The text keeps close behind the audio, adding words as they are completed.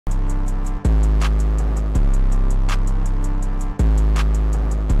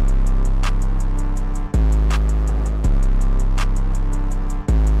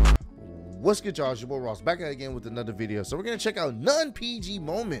What's good, y'all? It's your boy Ross back at it again with another video. So we're gonna check out non-PG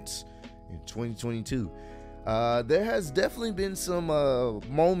moments in 2022. There has definitely been some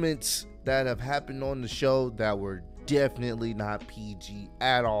moments that have happened on the show that were definitely not PG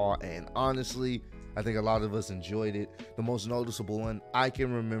at all, and honestly, I think a lot of us enjoyed it. The most noticeable one I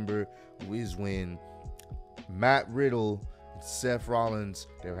can remember is when Matt Riddle and Seth Rollins,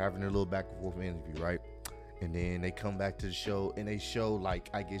 they were having their little back and forth interview, right? And then they come back to the show and they show, like,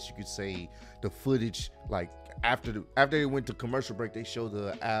 I guess you could say, the footage, like after they went to commercial break, they show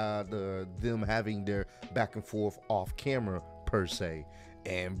them having their back and forth off camera per se.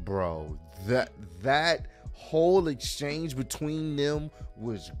 And bro, that whole exchange between them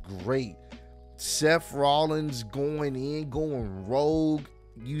was great. Seth Rollins going rogue,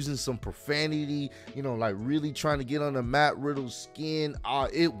 using some profanity, you know, like really trying to get under Matt Riddle's skin.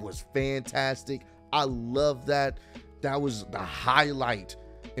 It was fantastic. I love that. That was the highlight,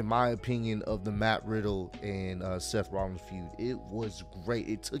 in my opinion, of the Matt Riddle and Seth Rollins feud. It was great.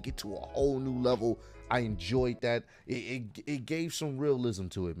 It took it to a whole new level. I enjoyed that. It gave some realism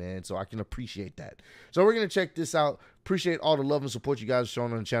to it, man. So I can appreciate that. So we're going to check this out. Appreciate all the love and support you guys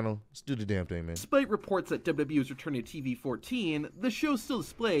showing on the channel. Let's do the damn thing, man. Despite reports that WWE is returning to TV 14, the show still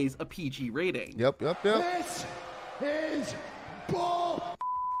displays a PG rating. Yep. This is bull.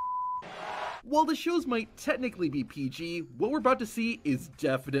 While the shows might technically be PG, what we're about to see is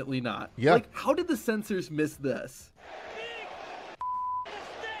definitely not. Yep. Like, how did the censors miss this?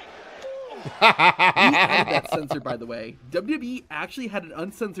 We added that censor, by the way. WWE actually had an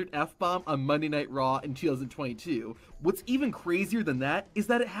uncensored F-bomb on Monday Night Raw in 2022. What's even crazier than that is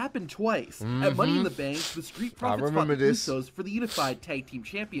that it happened twice. At Money in the Bank, the Street Profits fought the Usos for the Unified Tag Team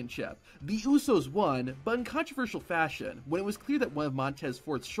Championship. The Usos won, but in controversial fashion, when it was clear that one of Montez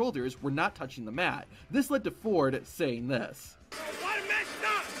Ford's shoulders were not touching the mat. This led to Ford saying this.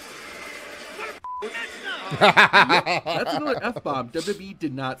 Yep, that's another F-bomb WWE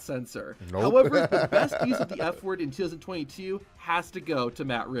did not censor. Nope. However, the best use of the F-word in 2022 has to go to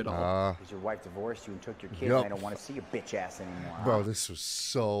Matt Riddle. Because your wife divorced you and took your kids, and I don't want to see your bitch ass anymore. Bro, this was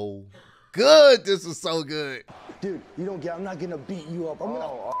so good. This was so good. Dude, you don't get. I'm not gonna beat you up. I'm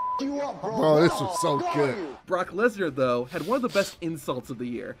gonna f you up, bro. Bro, this was so good. Brock Lesnar, though, had one of the best insults of the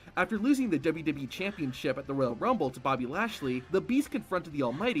year. After losing the WWE Championship at the Royal Rumble to Bobby Lashley, the Beast confronted the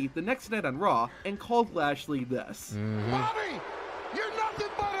Almighty the next night on Raw and called Lashley this. Bobby, you're nothing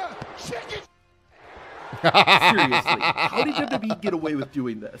but a chicken. Seriously, how did WWE get away with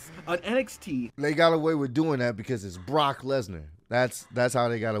doing this? On NXT, They got away with doing that because it's Brock Lesnar. That's how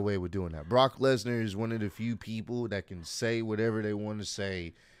they got away with doing that. Brock Lesnar is one of the few people that can say whatever they want to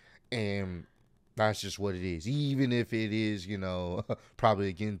say, and that's just what it is. Even if it is, you know, probably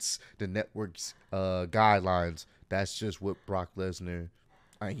against the network's guidelines, that's just what Brock Lesnar.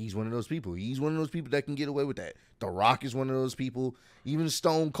 He's one of those people. He's one of those people that can get away with that. The Rock is one of those people. Even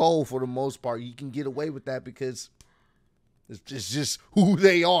Stone Cold, for the most part, you can get away with that because it's just who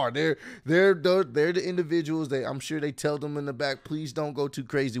they are. They're the individuals. I'm sure they tell them in the back, please don't go too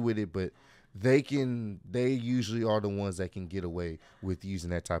crazy with it, but they usually are the ones that can get away with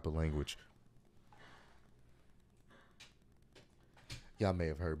using that type of language. Y'all may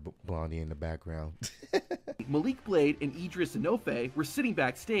have heard Blondie in the background. Malik Blade and Idris Enofe were sitting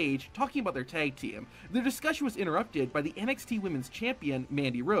backstage talking about their tag team. Their discussion was interrupted by the NXT Women's Champion,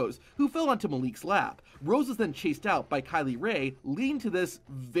 Mandy Rose, who fell onto Malik's lap. Rose was then chased out by Kylie Ray, leading to this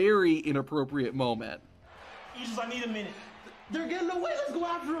very inappropriate moment. Idris, I need a minute. They're getting away. Let's go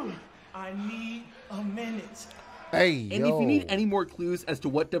after them. I need a minute. Hey, and if you need any more clues as to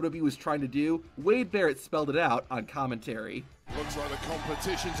what WWE was trying to do, Wade Barrett spelled it out on commentary. Looks like the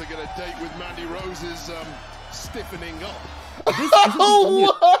competition to get a date with Mandy Rose is stiffening up.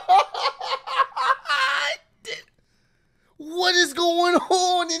 What is going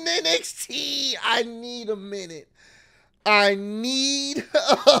on in NXT? I need a minute. I need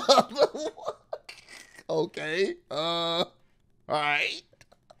okay. All right.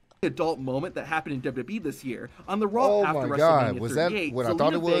 Adult moment that happened in WWE this year. On the Raw after WrestleMania 38,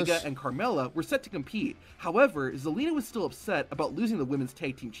 Zelina Vega and Carmella were set to compete. However, Zelina was still upset about losing the Women's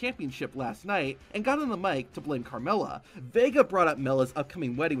Tag Team Championship last night and got on the mic to blame Carmella. Vega brought up Mella's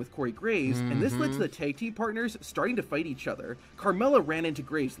upcoming wedding with Corey Graves, and this led to the tag team partners starting to fight each other. Carmella ran into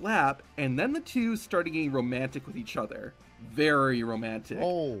Graves' lap, and then the two started getting romantic with each other. Very romantic.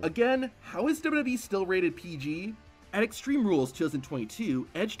 Again, how is WWE still rated PG? At Extreme Rules 2022,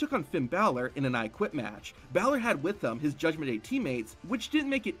 Edge took on Finn Balor in an I Quit match. Balor had with him his Judgment Day teammates, which didn't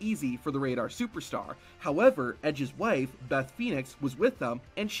make it easy for the Radar superstar. However, Edge's wife, Beth Phoenix, was with them,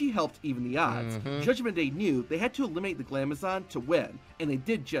 and she helped even the odds. Judgment Day knew they had to eliminate the Glamazon to win, and they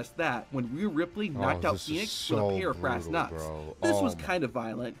did just that when Rhea Ripley knocked out Phoenix with a pair of brass nuts. This was kind of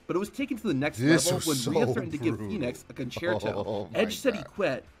violent, but it was taken to the next level when Rhea threatened to give Phoenix a concerto. Edge said he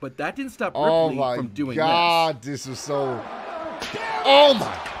quit, but that didn't stop Ripley from doing this was so... Oh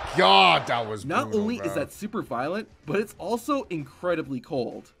my God, that was brutal, Not only is that super violent, but it's also incredibly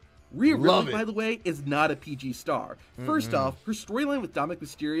cold. Rhea Ripley, by the way, is not a PG star. First off, her storyline with Dominic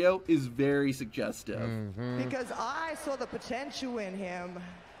Mysterio is very suggestive. Because I saw the potential in him,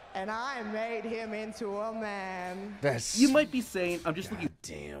 and I made him into a man. You might be saying, I'm just looking...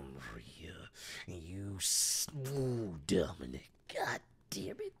 Damn, Rhea. You smooth Dominic. God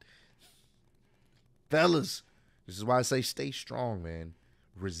damn it. Fellas, this is why I say stay strong, man.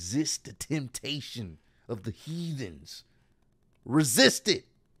 Resist the temptation of the heathens. Resist it.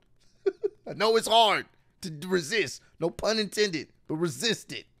 I know it's hard to resist. No pun intended, but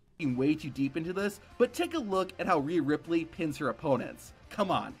resist it. Way too deep into this, but take a look at how Rhea Ripley pins her opponents. Come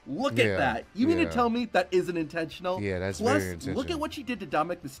on, look at that. You mean to tell me that isn't intentional? Yeah, that's Plus, very intentional. look at what she did to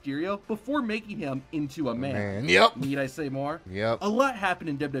Dominic Mysterio before making him into a man. Yep. Need I say more? Yep. A lot happened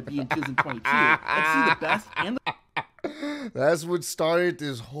in WWE in 2022. Let's see the best and the... That's what started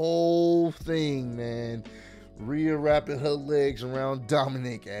this whole thing, man. Rhea wrapping her legs around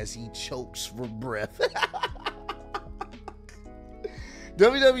Dominic as he chokes for breath.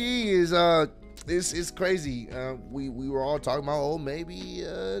 WWE is it's crazy. We were all talking about, oh, maybe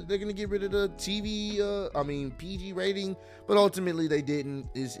they're gonna get rid of the PG rating, but ultimately they didn't.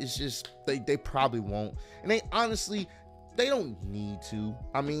 It's just they probably won't, and they honestly they don't need to.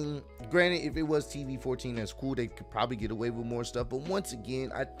 I mean, granted, if it was TV-14, that's cool. They could probably get away with more stuff. But once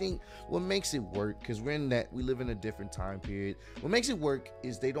again, I think what makes it work, because we live in a different time period. What makes it work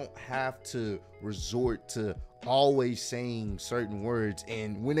is they don't have to resort to always saying certain words.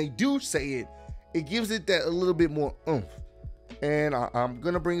 And when they do say it, it gives it that a little bit more oomph. And I'm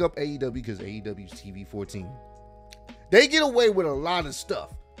going to bring up AEW because AEW's TV-14. They get away with a lot of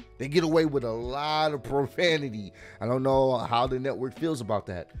stuff. They get away with a lot of profanity. I don't know how the network feels about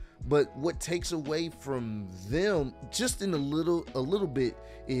that. But what takes away from them just in a little bit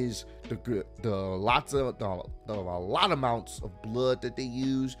is a lot amounts of blood that they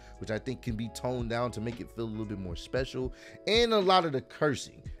use, which I think can be toned down to make it feel a little bit more special, and a lot of the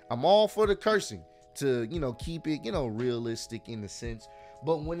cursing. I'm all for the cursing to, keep it, realistic in a sense.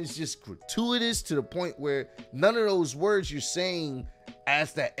 But when it's just gratuitous to the point where none of those words you're saying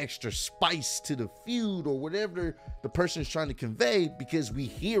adds that extra spice to the feud or whatever the person is trying to convey, because we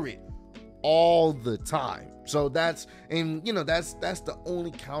hear it all the time. So that's the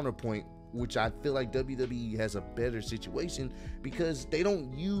only counterpoint, which I feel like WWE has a better situation, because they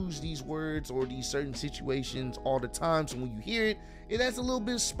don't use these words or these certain situations all the time. So when you hear it, it adds a little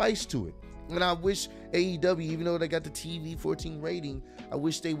bit of spice to it. And I wish AEW, even though they got the TV-14 rating, I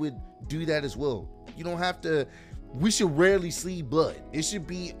wish they would do that as well. You don't have to. We should rarely see blood. It should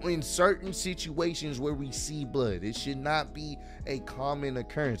be in certain situations where we see blood. It should not be a common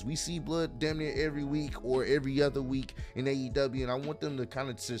occurrence. We see blood damn near every week or every other week in AEW, and I want them to kind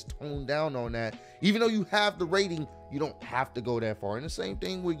of just tone down on that. Even though you have the rating, you don't have to go that far. And the same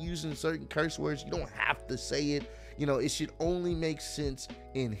thing with using certain curse words. You don't have to say it. It should only make sense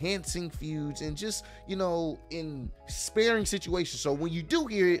enhancing feuds and just, in sparing situations. So when you do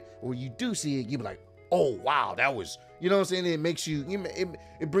hear it or you do see it, you be like, oh, wow, that was, what I'm saying? It makes you,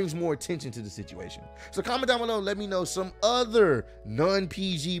 it brings more attention to the situation. So comment down below, let me know some other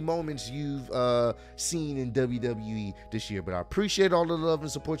non-PG moments you've seen in WWE this year. But I appreciate all the love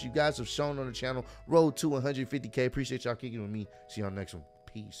and support you guys have shown on the channel. Road to 150K. Appreciate y'all kicking with me. See y'all next one.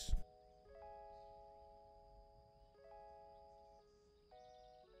 Peace.